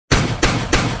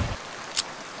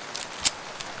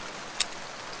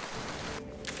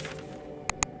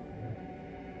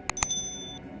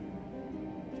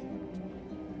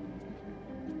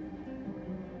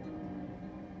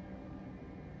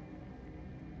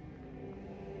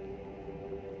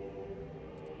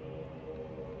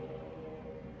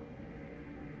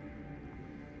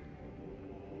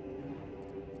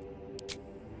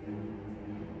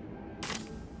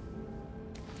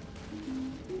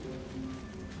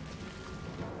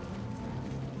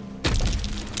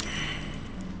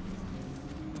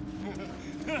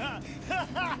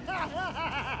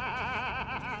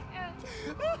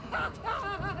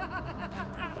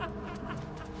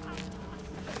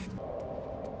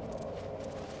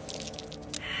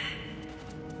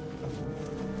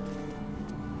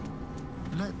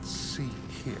Let's see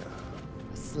here.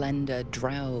 A slender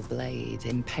drow blade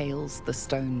impales the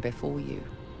stone before you,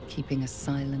 keeping a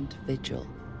silent vigil.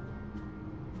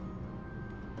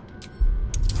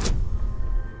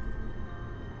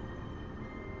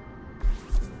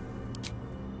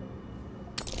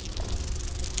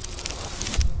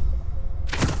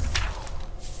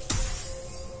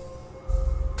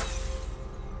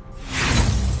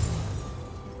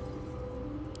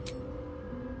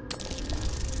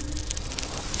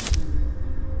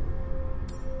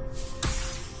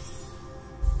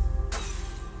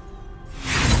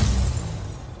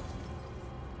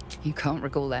 You can't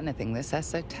recall anything this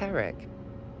esoteric.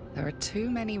 There are too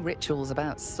many rituals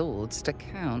about swords to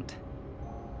count.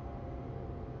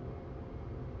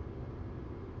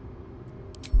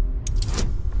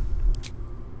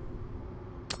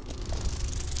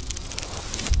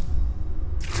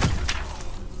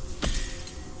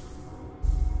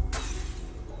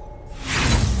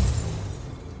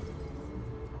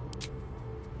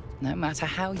 No matter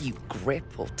how you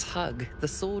grip or tug, the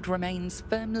sword remains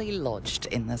firmly lodged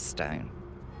in the stone.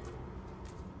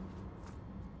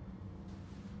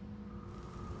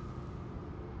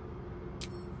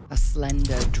 A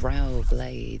slender drow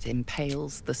blade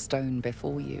impales the stone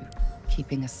before you,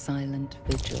 keeping a silent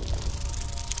vigil.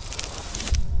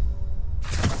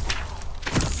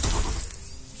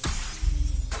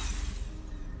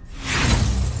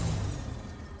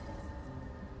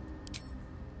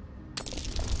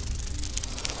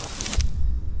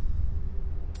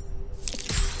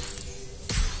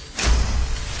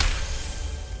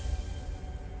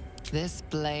 This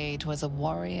blade was a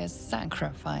warrior's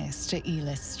sacrifice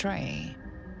to Stray.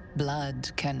 Blood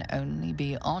can only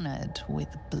be honored with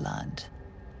blood.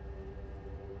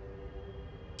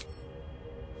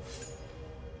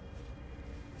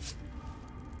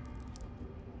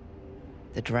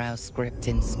 The drow script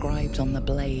inscribed on the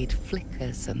blade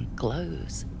flickers and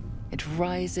glows. It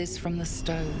rises from the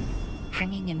stone,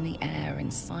 hanging in the air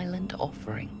in silent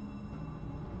offering.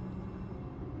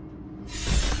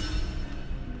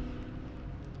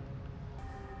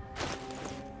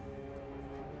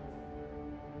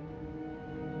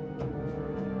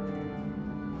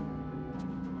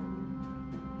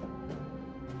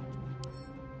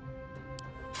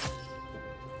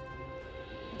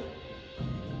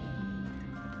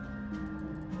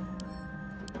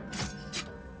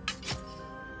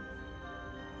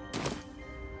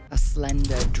 A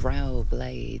slender drow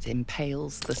blade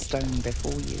impales the stone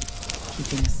before you,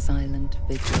 keeping a silent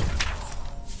vigil.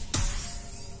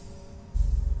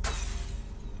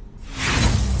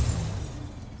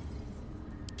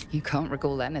 You can't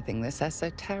recall anything this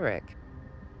esoteric.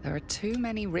 There are too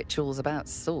many rituals about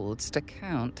swords to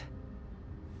count.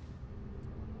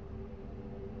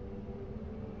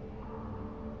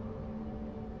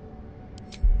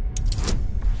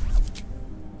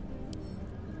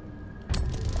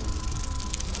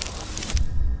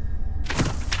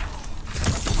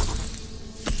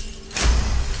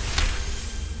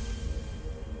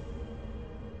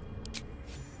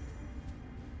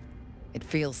 It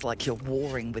feels like you're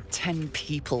warring with 10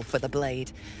 people for the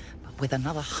blade, but with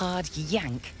another hard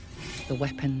yank, the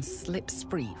weapon slips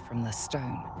free from the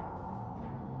stone.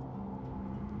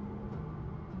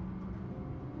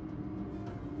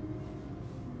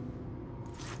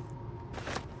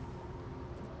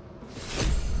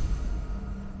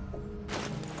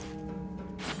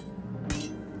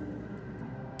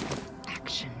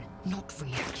 Action, not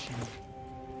reaction.